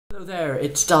Hello there,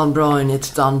 it's Dan Brown,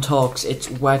 it's Dan Talks, it's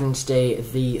Wednesday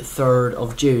the 3rd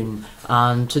of June,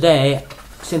 and today,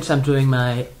 since I'm doing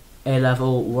my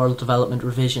A-level World Development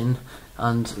revision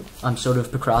and I'm sort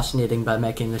of procrastinating by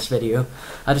making this video,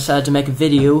 I decided to make a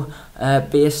video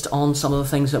based on some of the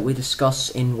things that we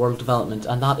discuss in World Development,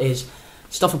 and that is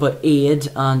stuff about aid,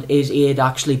 and is aid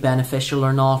actually beneficial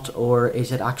or not, or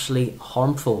is it actually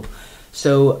harmful?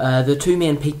 So the two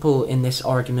main people in this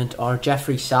argument are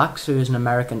Jeffrey Sachs, who is an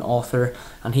American author,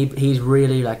 and he's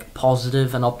really like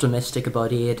positive and optimistic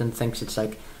about aid and thinks it's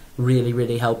like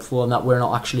really helpful and that we're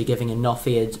not actually giving enough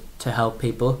aid to help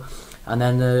people. And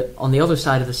then on the other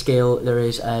side of the scale there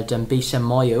is Dambisa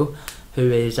Moyo, who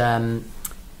is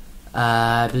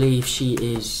I believe she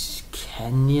is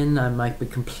Kenyan. I might be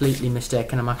completely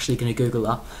mistaken. I'm actually going to Google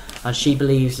that. And she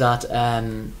believes that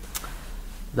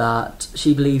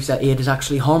aid is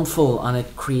actually harmful and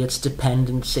it creates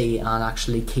dependency and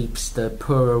actually keeps the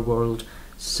poorer world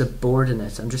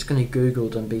subordinate. I'm just going to Google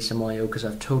Dambisa Moyo because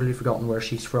I've totally forgotten where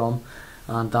she's from,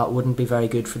 and that wouldn't be very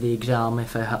good for the exam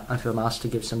if I'm asked to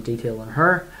give some detail on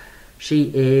her.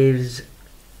 She is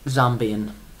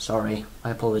Zambian. Sorry,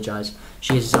 I apologise.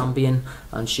 She is Zambian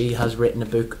and she has written a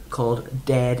book called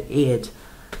Dead Aid.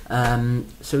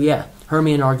 So yeah, her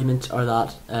main arguments are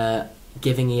that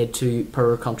giving aid to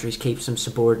poorer countries keeps them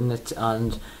subordinate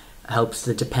and helps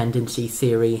the dependency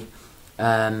theory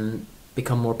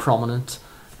become more prominent.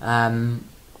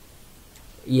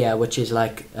 Which is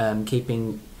like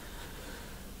keeping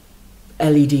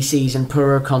LEDCs in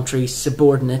poorer countries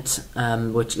subordinate,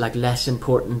 which like less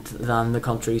important than the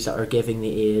countries that are giving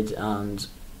the aid, and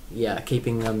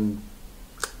keeping them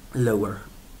lower.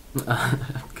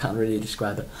 Can't really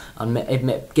describe it.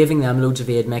 And giving them loads of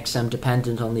aid makes them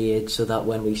dependent on the aid, so that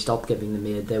when we stop giving them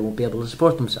aid they won't be able to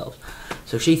support themselves.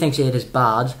 So she thinks aid is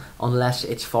bad unless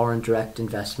it's foreign direct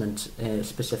investment,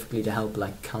 specifically to help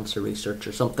like cancer research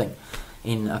or something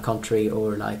in a country,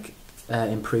 or like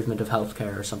improvement of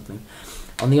healthcare or something.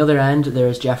 On the other end there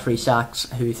is Jeffrey Sachs,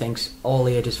 who thinks all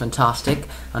aid is fantastic,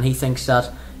 and he thinks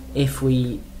that if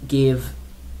we give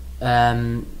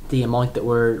the amount that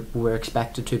we're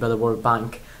expected to by the World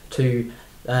Bank to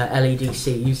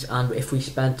LEDCs, and if we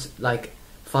spent like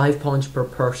 £5 per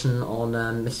person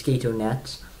on mosquito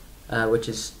nets, which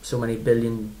is so many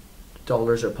 $billion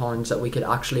or pounds, that we could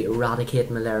actually eradicate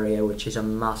malaria, which is a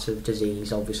massive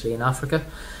disease obviously in Africa.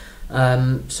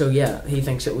 So yeah, he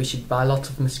thinks that we should buy lots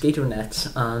of mosquito nets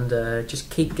and just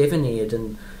keep giving aid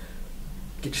and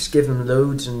just give them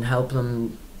loads and help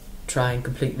them try and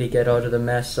completely get out of the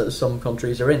mess that some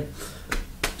countries are in.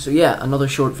 So yeah, another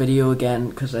short video again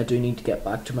because I do need to get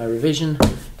back to my revision.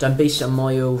 Dambisa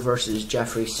Moyo versus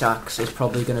Jeffrey Sachs is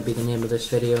probably going to be the name of this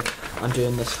video. I'm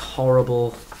doing this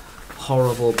horrible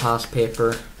past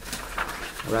paper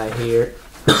right here.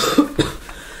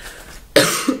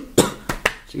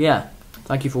 So yeah,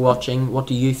 thank you for watching. What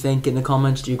do you think in the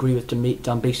comments? Do you agree with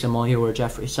Dambisa Moyo or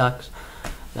Jeffrey Sachs?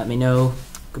 Let me know.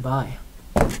 Goodbye.